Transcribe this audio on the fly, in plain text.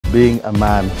Being a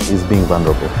man is being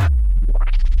vulnerable.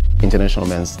 International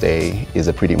Men's Day is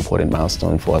a pretty important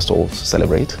milestone for us to all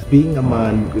celebrate. Being a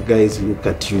man, guys look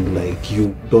at you like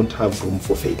you don't have room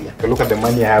for failure. I look at the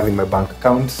money I have in my bank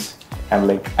accounts and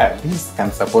like, this can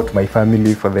support my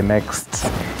family for the next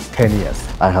 10 years.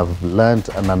 I have learned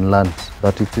and unlearned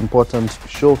that it's important to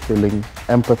show feeling,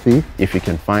 empathy. If you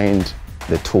can find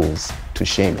the tools to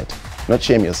shame it, not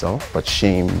shame yourself, but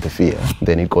shame the fear,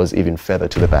 then it goes even further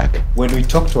to the back. When we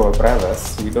talk to our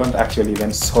brothers, we don't actually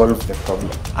even solve the problem.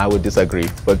 I would disagree,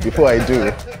 but before I do,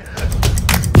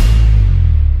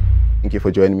 thank you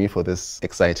for joining me for this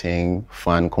exciting,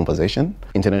 fun conversation.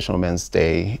 International Men's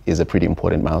Day is a pretty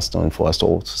important milestone for us to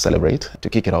all celebrate. To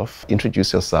kick it off,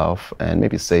 introduce yourself and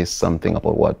maybe say something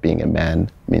about what being a man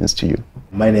means to you.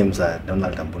 My name's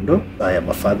Donald Ambundo. I am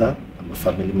a father, I'm a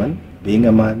family man. Being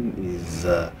a man is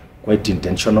quite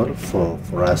intentional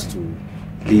for us to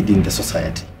lead in the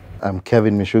society. I'm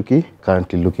Kevin Mishuki,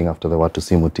 currently looking after the Watu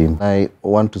Simu team. I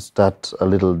want to start a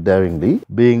little daringly.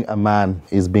 Being a man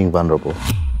is being vulnerable.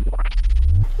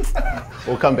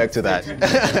 We'll come back to that.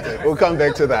 We'll come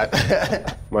back to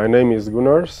that. My name is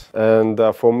Gunnars,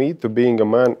 and for me, to being a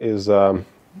man is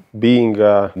being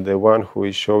the one who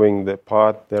is showing the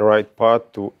right path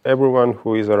to everyone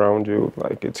who is around you,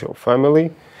 like it's your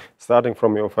family, starting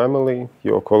from your family,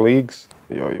 your colleagues,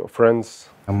 your friends.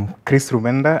 I'm Chris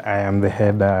Rumenda. I am the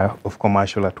head of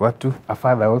commercial at Watu. A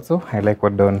father also. I like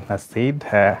what Don has said.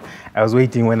 I was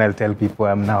waiting when I'll tell people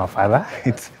I'm now a father.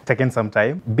 It's taken some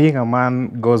time. Being a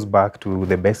man goes back to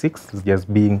the basics. It's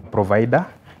just being a provider.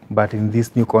 But in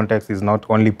this new context, is not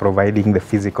only providing the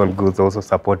physical goods, also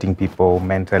supporting people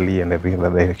mentally and every other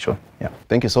direction. Yeah.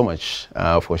 Thank you so much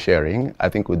for sharing. I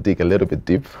think we'll dig a little bit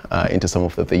deep into some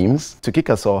of the themes. To kick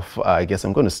us off, I guess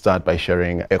I'm going to start by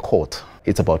sharing a quote.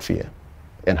 It's about fear.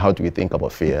 And how do we think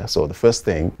about fear? So the first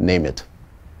thing, name it.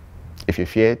 If you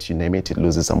fear it, you name it, it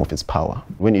loses some of its power.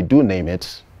 When you do name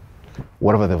it,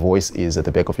 whatever the voice is at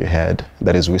the back of your head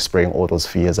that is whispering all those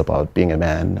fears about being a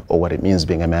man or what it means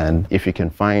being a man, if you can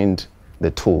find the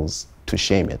tools to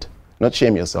shame it, not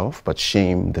shame yourself, but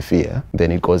shame the fear, then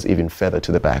it goes even further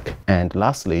to the back. And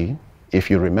lastly,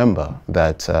 if you remember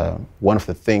that one of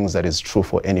the things that is true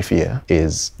for any fear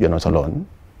is you're not alone.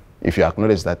 If you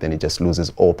acknowledge that, then it just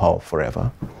loses all power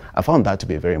forever. I found that to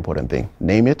be a very important thing.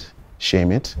 Name it,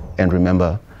 shame it, and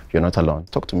remember you're not alone.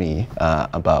 Talk to me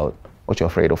about what you're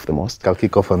afraid of the most. I'll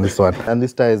kick off on this one. And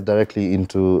this ties directly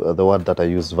into the word that I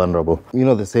use, vulnerable. You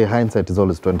know, they say hindsight is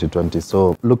always 20/20.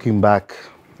 So looking back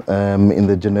in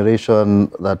the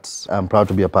generation that I'm proud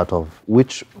to be a part of,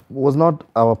 which was not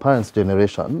our parents'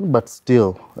 generation, but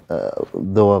still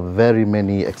there were very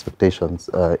many expectations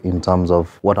in terms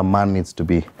of what a man needs to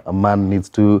be. A man needs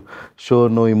to show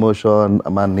no emotion.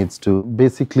 A man needs to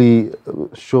basically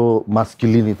show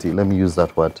masculinity. Let me use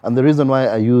that word. And the reason why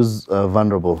I use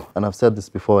vulnerable, and I've said this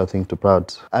before, I think, to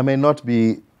Proud, I may not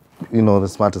be, you know, the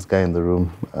smartest guy in the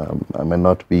room. I may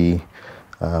not be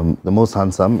the most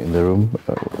handsome in the room.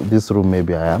 This room,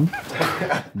 maybe I am.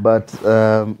 But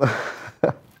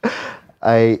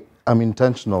I am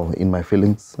intentional in my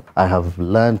feelings. I have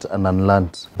learned and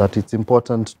unlearned that it's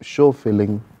important to show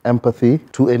feeling, empathy,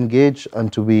 to engage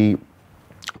and to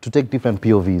take different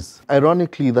POVs.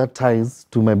 Ironically, that ties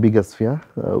to my biggest fear,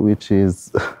 which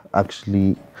is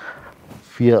actually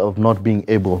fear of not being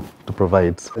able to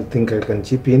provide. I think I can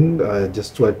chip in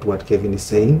just what Kevin is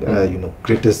saying. You know,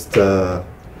 greatest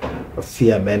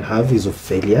fear men have is of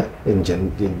failure in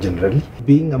general.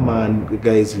 Being a man,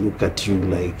 guys look at you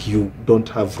like you don't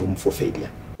have room for failure.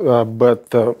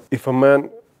 But if a man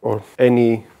or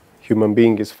any human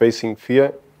being is facing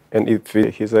fear, and if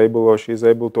he's able or she's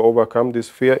able to overcome this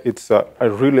fear, it's a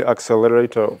really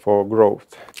accelerator for growth.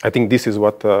 I think this is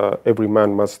what every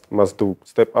man must do.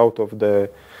 Step out of their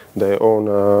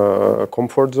own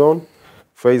comfort zone,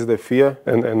 face the fear,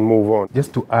 and move on.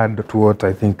 Just to add to what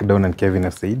I think Don and Kevin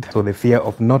have said, so the fear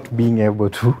of not being able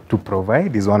to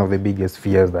provide is one of the biggest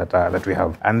fears that we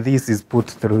have. And this is put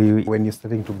through when you're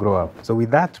starting to grow up. So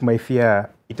with that, my fear,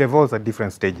 it evolves at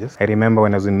different stages. I remember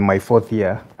when I was in my 4th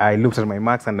year, I looked at my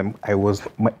marks and there was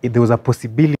a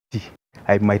possibility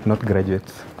I might not graduate.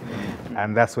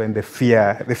 And that's when the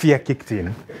fear kicked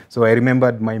in. So I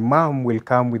remembered my mom will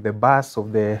come with the bus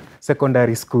of the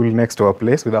secondary school next to our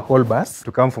place with a whole bus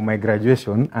to come for my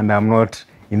graduation, and I'm not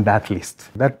in that list.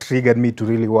 That triggered me to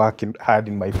really work hard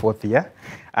in my 4th year,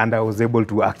 and I was able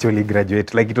to actually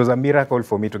graduate. Like, it was a miracle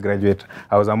for me to graduate.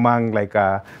 I was among like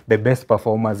the best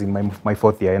performers in my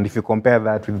 4th year, and if you compare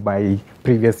that with my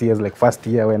previous years, like first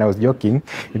year when I was joking,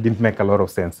 it didn't make a lot of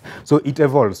sense. So it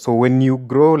evolves. So when you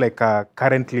grow, like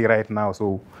currently right now,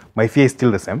 so my fear is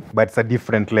still the same, but it's a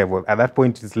different level. At that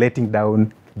point, it's letting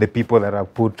down the people that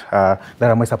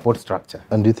are my support structure.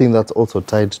 And do you think that's also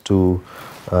tied to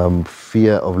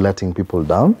fear of letting people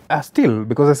down? Still,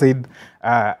 because I said,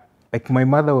 like, my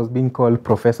mother was being called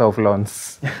Professor of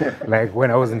Loans. Like,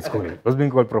 when I was in school, I was being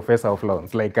called Professor of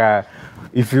Loans. Like,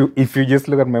 if you just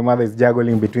look at my mother, is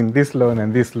juggling between this loan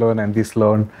and this loan and this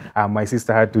loan. My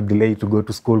sister had to delay to go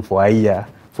to school for a year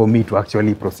for me to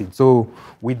actually proceed. So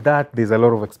with that, there's a lot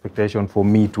of expectation for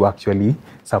me to actually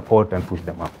support and push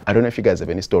them up. I don't know if you guys have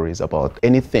any stories about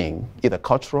anything, either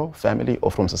cultural, family, or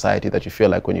from society that you feel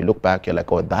like when you look back, you're like,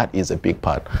 oh, that is a big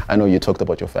part. I know you talked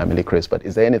about your family, Chris, but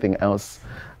is there anything else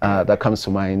that comes to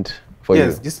mind for you?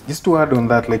 Yes, just to add on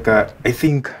that, like, I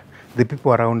think the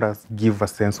people around us give a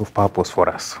sense of purpose for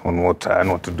us on what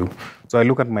to do. So I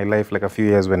look at my life, like a few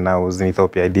years when I was in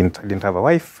Ethiopia, I didn't have a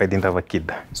wife, I didn't have a kid.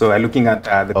 So I'm looking at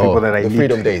the people that I need.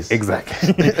 Freedom days. Exactly,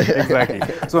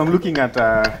 exactly. So I'm looking at,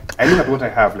 I look at what I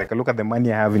have, like I look at the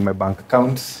money I have in my bank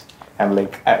accounts. I'm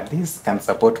like, this can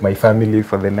support my family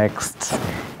for the next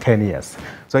 10 years.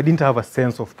 So I didn't have a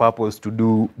sense of purpose to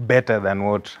do better than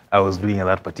what I was doing at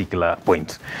that particular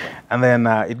point. And then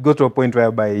it got to a point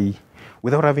whereby,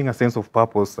 without having a sense of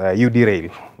purpose, you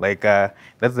derail. Like,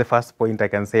 that's the first point I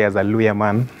can say as a Luya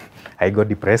man. I got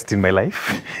depressed in my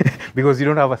life because you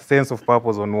don't have a sense of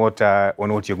purpose on what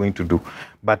you're going to do.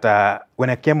 But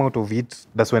when I came out of it,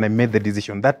 that's when I made the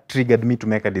decision. That triggered me to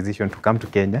make a decision to come to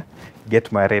Kenya,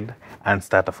 get married, and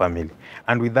start a family.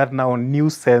 And with that now new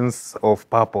sense of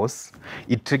purpose,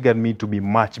 it triggered me to be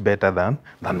much better than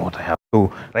what I have.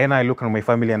 So right now I look at my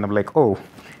family and I'm like, oh,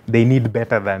 they need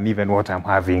better than even what I'm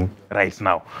having right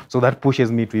now. So that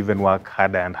pushes me to even work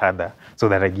harder and harder so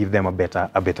that I give them a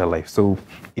better life. So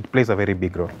it plays a very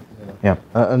big role. Yeah.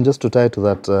 And just to tie to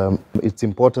that, it's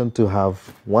important to have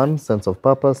one sense of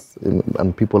purpose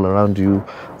and people around you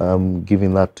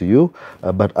giving that to you,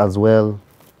 but as well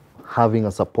having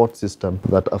a support system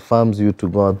that affirms you to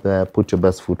go out there, put your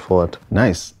best foot forward.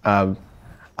 Nice.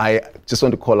 I just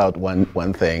want to call out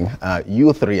one thing.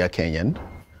 You three are Kenyan.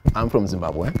 I'm from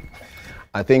Zimbabwe.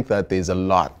 I think that there's a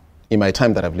lot. In my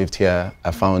time that I've lived here,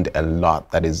 I found a lot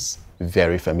that is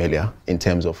very familiar in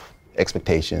terms of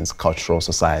expectations, cultural,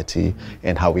 society,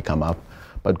 and how we come up.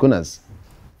 But Gunas,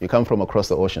 you come from across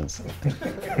the oceans.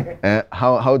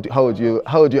 How would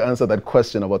you answer that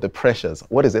question about the pressures?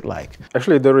 What is it like?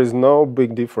 Actually, there is no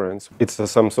big difference. It's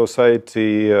some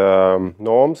society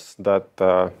norms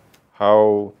that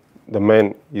how the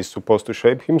man is supposed to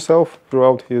shape himself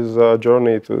throughout his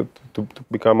journey to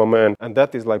become a man. And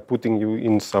that is like putting you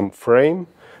in some frame,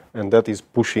 and that is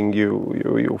pushing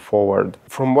you forward.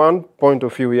 From one point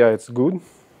of view, yeah, it's good.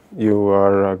 You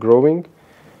are growing.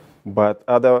 But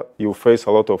you face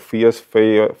a lot of fears,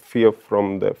 fear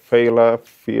from the failure,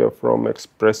 fear from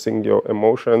expressing your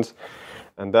emotions.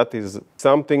 And that is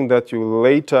something that you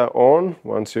later on,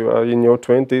 once you are in your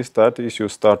 20s, 30s, you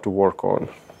start to work on.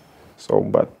 So,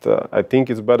 but I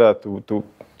think it's better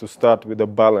to start with a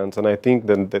balance. And I think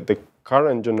that the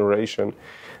current generation,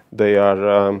 they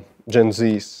are Gen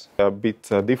Zs, a bit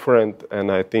different.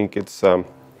 And I think it's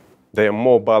they are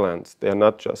more balanced. They are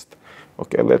not just,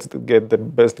 okay, let's get the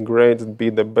best grades, be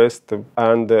the best,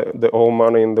 earn the all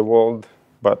money in the world,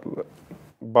 but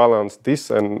balance this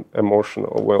and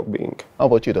emotional well-being. How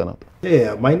about you, Donald?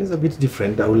 Yeah, mine is a bit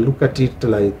different. I will look at it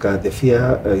like the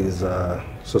fear is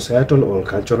societal or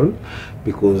cultural,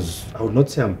 because I would not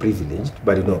say I'm privileged,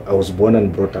 but I was born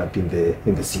and brought up in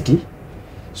the city.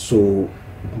 So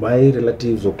my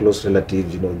relatives or close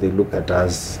relatives, they look at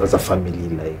us as a family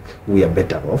like we are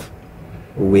better off,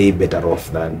 way better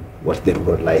off than what the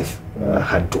rural life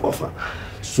had to offer.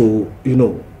 So,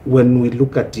 when we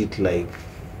look at it, like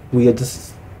we are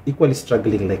just equally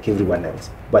struggling like everyone else,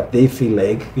 but they feel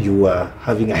like you are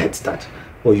having a head start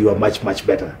or you are much, much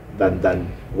better than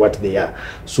what they are.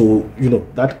 So,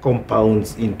 that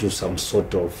compounds into some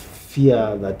sort of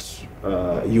fear that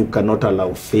you cannot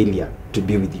allow failure to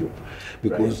be with you,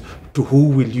 because right. To who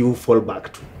will you fall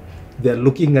back to? They're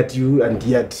looking at you, and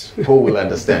yet who will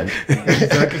understand?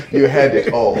 Exactly. You had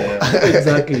it all.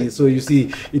 Exactly. So you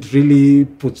see, it really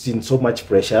puts in so much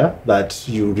pressure that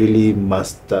you really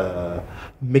must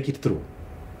make it through.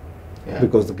 Yeah.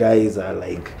 Because the guys are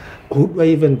like, who do I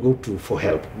even go to for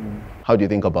help? How do you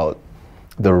think about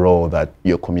the role that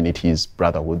your community's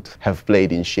brotherhood have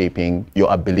played in shaping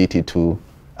your ability to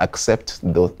accept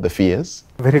the fears?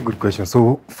 Very good question.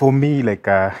 So for me, like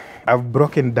I've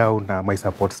broken down my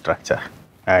support structure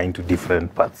into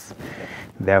different parts.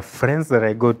 There are friends that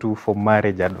I go to for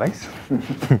marriage advice.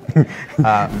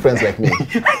 Friends like me.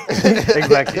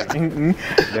 Exactly. Mm-hmm.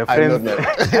 There are friends.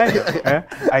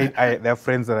 There are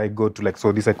friends that I go to, like,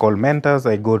 so these I call mentors.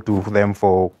 I go to them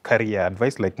for career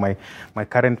advice. Like my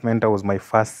current mentor was my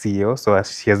first CEO, so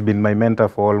she has been my mentor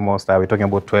for almost we're talking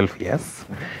about 12 years.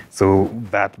 So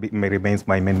that remains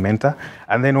my main mentor.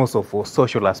 And then also for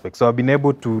social aspects. So I've been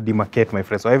able to demarcate my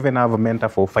friends. So I even have a mentor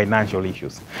for financial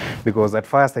issues, because at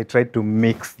first I tried to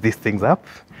mix these things up.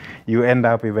 You end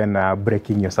up even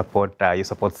breaking your support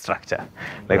structure.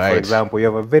 Like, right. For example, you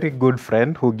have a very good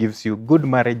friend who gives you good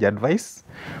marriage advice,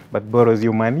 but borrows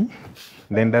you money,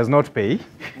 then does not pay,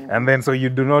 and then so you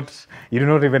do not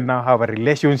even now have a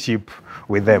relationship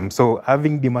with them. So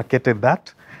having demarcated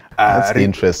that, that's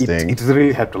interesting. It's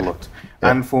really helped a lot.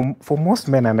 Yeah. And for most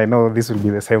men, and I know this will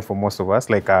be the same for most of us,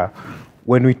 like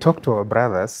when we talk to our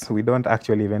brothers, we don't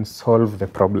actually even solve the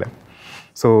problem.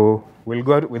 So we'll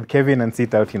go out with Kevin and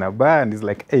sit out in a bar, and he's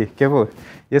like, "Hey, Kevo,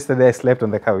 yesterday I slept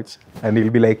on the couch," and he'll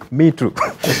be like, "Me too."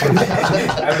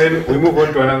 And then we move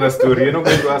on to another story. You're not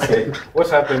going to ask, like, what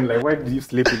happened? Like, why did you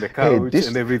sleep in the couch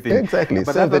and everything? Exactly.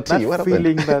 But that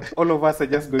feeling that all of us are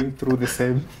just going through the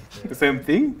same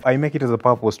thing. I make it as a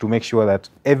purpose to make sure that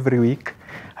every week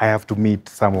I have to meet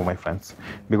some of my friends,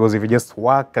 because if you just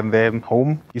work and then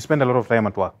home, you spend a lot of time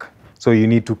at work. So you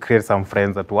need to create some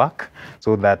friends at work,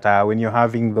 so that when you're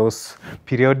having those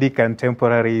periodic and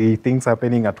temporary things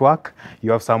happening at work,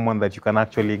 you have someone that you can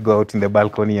actually go out in the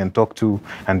balcony and talk to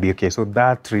and be okay. So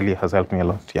that really has helped me a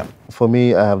lot, yeah. For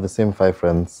me, I have the same 5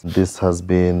 friends. This has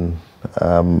been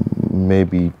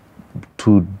maybe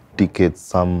 2 decades,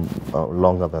 some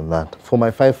longer than that. For my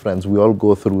 5 friends, we all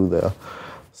go through the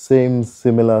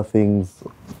similar things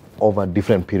over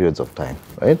different periods of time,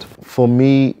 right? For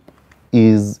me,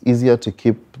 is easier to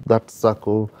keep that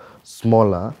circle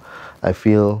smaller. I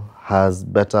feel has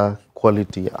better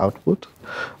quality output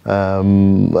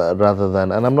rather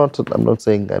than. And I'm not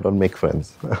saying I don't make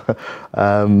friends.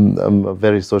 I'm a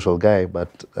very social guy,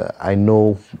 but I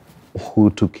know who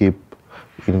to keep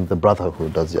in the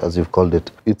brotherhood, as you've called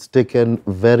it. It's taken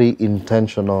very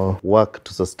intentional work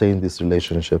to sustain these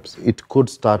relationships. It could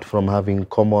start from having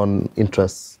common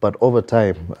interests, but over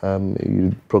time,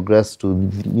 you progress to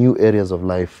new areas of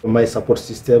life. My support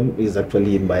system is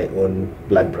actually my own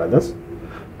blood brothers.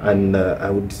 And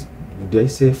do I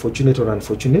say fortunate or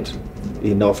unfortunate?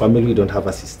 In our family, we don't have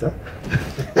a sister.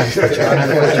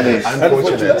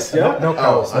 Unfortunate. Yeah? No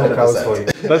cows for you.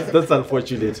 That's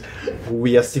unfortunate.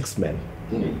 We are 6 men.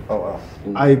 Oh, wow.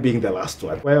 I being the last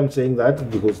one. Why I'm saying that?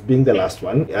 Because being the last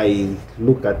one, I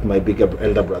look at my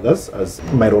elder brothers as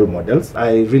my role models.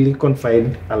 I really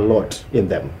confide a lot in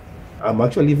them. I'm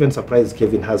actually even surprised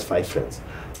Kevin has 5 friends.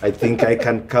 I think I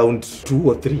can count 2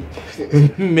 or 3,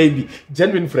 maybe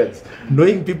genuine friends.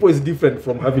 Knowing people is different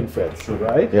from having friends,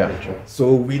 right? Yeah.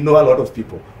 So we know a lot of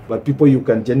people, but people you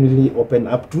can genuinely open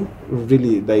up to,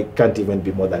 really, they can't even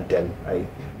be more than 10.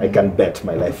 I can bet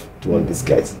my life to all these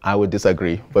guys. I would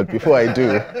disagree, but before I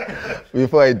do,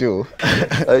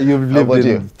 you've lived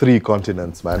in 3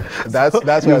 continents, man. That's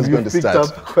where I was going to start.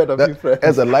 Up quite a few friends.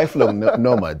 As a lifelong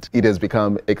nomad, it has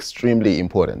become extremely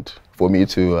important for me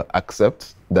to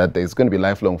accept that there's going to be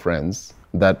lifelong friends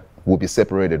that will be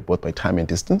separated both by time and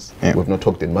distance. Yeah. We've not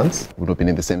talked in months. We've not been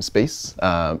in the same space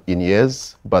in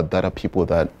years, but that are people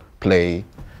that play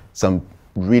some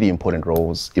really important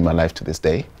roles in my life to this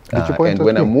day. And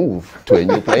when I move to a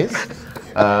new place,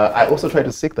 I also try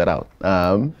to seek that out.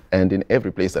 And in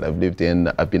every place that I've lived in,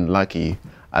 I've been lucky,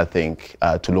 I think,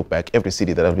 to look back. Every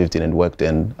city that I've lived in and worked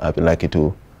in, I've been lucky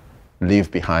to leave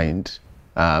behind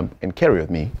and carry with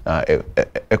me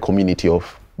a community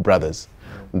of brothers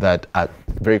that are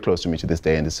very close to me to this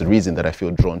day. And it's the reason that I feel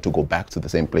drawn to go back to the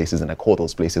same places, and I call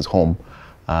those places home.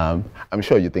 I'm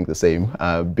sure you think the same,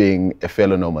 being a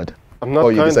fellow nomad. I'm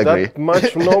not that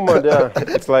much nomad, yeah.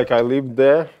 It's like I lived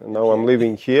there, and now I'm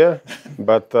living here.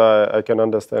 But I can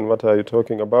understand what are you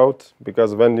talking about,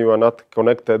 because when you are not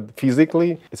connected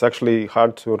physically, it's actually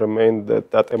hard to remain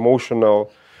that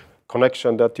emotional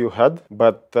connection that you had.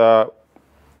 But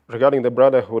regarding the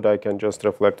brotherhood, I can just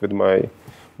reflect with my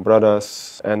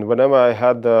brothers. And whenever I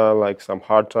had like some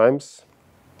hard times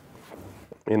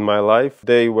in my life,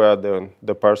 they were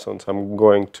the persons I'm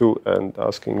going to and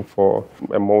asking for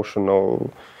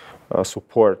emotional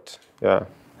support. Yeah.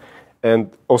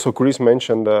 And also Chris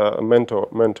mentioned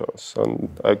mentors. And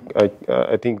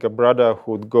I think a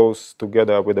brotherhood goes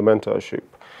together with the mentorship.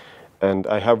 And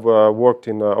I have worked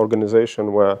in an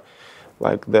organization where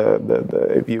like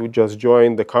if you just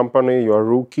join the company, you're a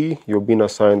rookie, you've been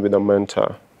assigned with a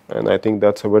mentor. And I think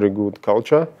that's a very good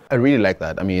culture. I really like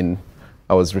that. I mean,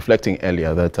 I was reflecting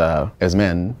earlier that as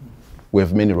men, we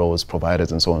have many roles,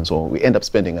 providers and so on. So we end up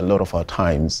spending a lot of our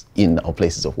times in our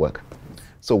places of work.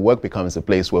 So work becomes a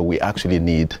place where we actually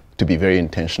need to be very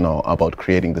intentional about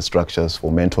creating the structures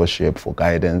for mentorship, for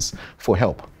guidance, for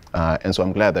help. And so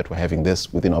I'm glad that we're having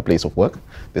this within our place of work,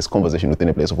 this conversation within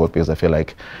a place of work, because I feel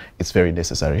like it's very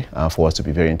necessary for us to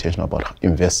be very intentional about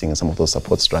investing in some of those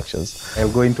support structures. I'll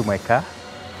go into my car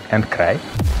and cry.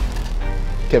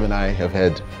 Kev and I have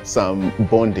had some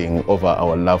bonding over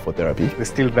our love for therapy. There's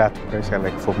still that pressure,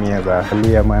 like for me as a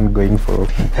Luya man going for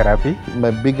therapy.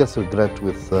 My biggest regret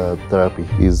with therapy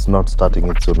is not starting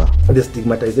it sooner. The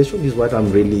stigmatization is what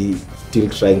I'm really still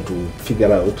trying to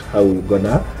figure out how we're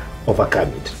gonna overcome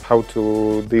it. How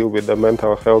to deal with the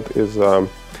mental health is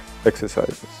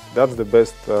exercises. That's the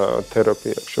best therapy,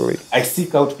 actually. I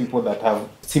seek out people that have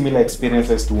similar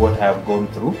experiences to what I have gone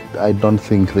through. I don't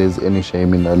think there's any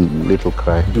shame in a little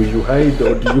cry. Do you hide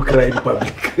or do you cry in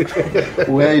public?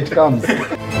 Where it comes.